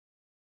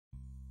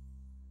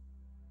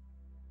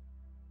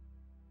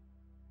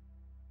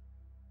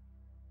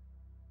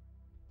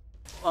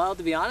Well,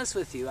 to be honest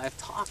with you, I've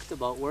talked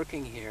about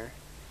working here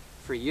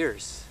for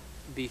years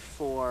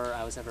before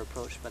I was ever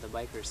approached by the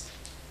bikers.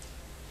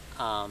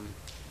 I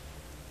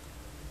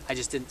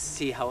just didn't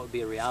see how it would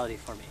be a reality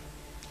for me.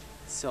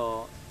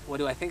 So what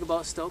do I think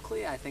about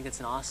Stokely? I think it's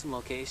an awesome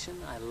location.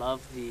 I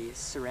love the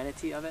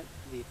serenity of it,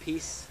 the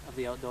peace of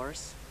the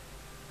outdoors,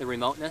 the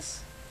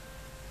remoteness,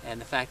 and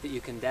the fact that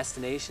you can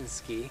destination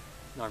ski,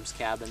 Norm's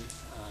cabin,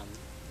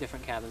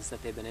 different cabins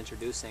that they've been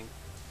introducing.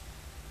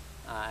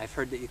 I've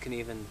heard that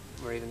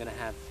we're even going to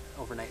have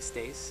overnight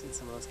stays in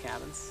some of those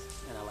cabins,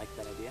 and I like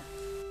that idea.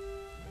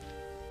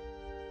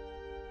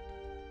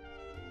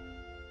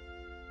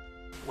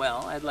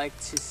 Well, I'd like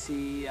to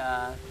see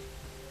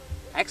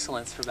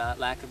excellence, for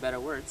lack of better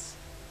words.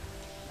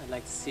 I'd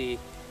like to see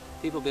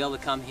people be able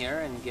to come here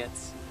and get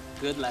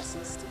good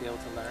lessons to be able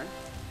to learn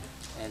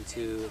and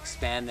to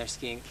expand their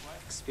skiing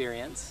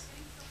experience.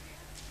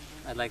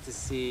 I'd like to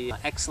see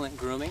excellent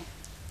grooming,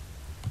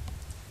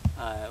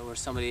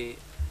 where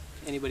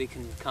anybody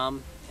can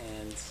come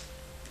and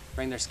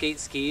bring their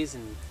skis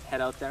and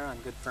head out there on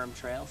good firm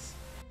trails.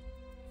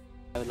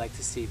 I would like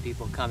to see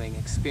people coming,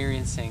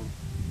 experiencing,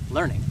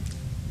 learning.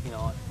 You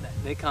know,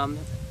 they come,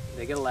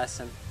 they get a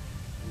lesson,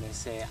 and they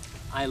say,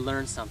 I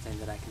learned something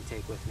that I can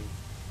take with me.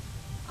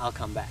 I'll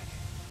come back.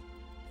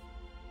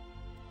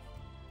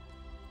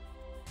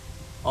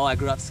 Oh, I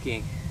grew up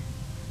skiing.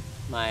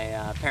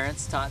 My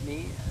parents taught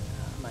me,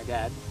 my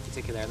dad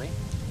particularly,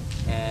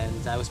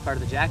 and I was part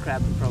of the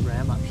jackrabbit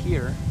program up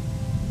here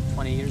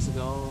 20 years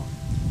ago,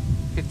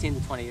 15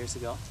 to 20 years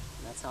ago,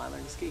 and that's how I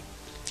learned to ski.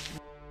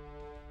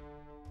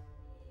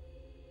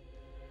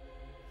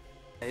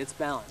 It's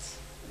balance.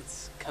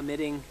 It's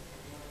committing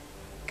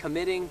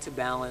to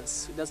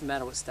balance. It doesn't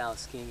matter what style of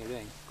skiing you're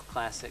doing.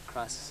 Classic,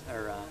 cross,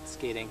 or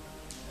skating,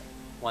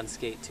 one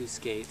skate, two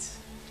skates.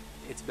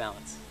 It's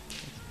balance.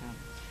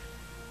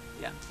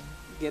 Yeah,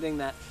 getting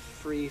that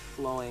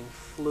free-flowing,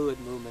 fluid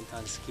movement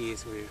on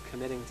skis where you're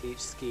committing to each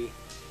ski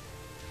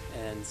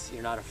and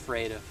you're not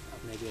afraid of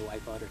maybe a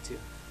wipeout or two.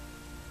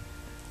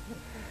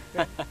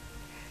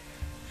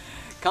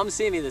 Come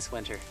see me this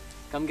winter.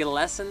 Come get a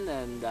lesson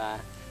and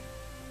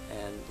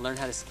learn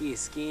how to ski.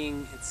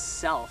 Skiing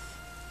itself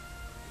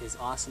is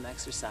awesome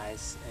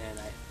exercise, and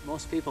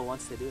most people,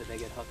 once they do it, they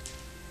get hooked.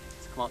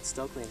 So come out to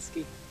Stokely and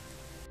ski.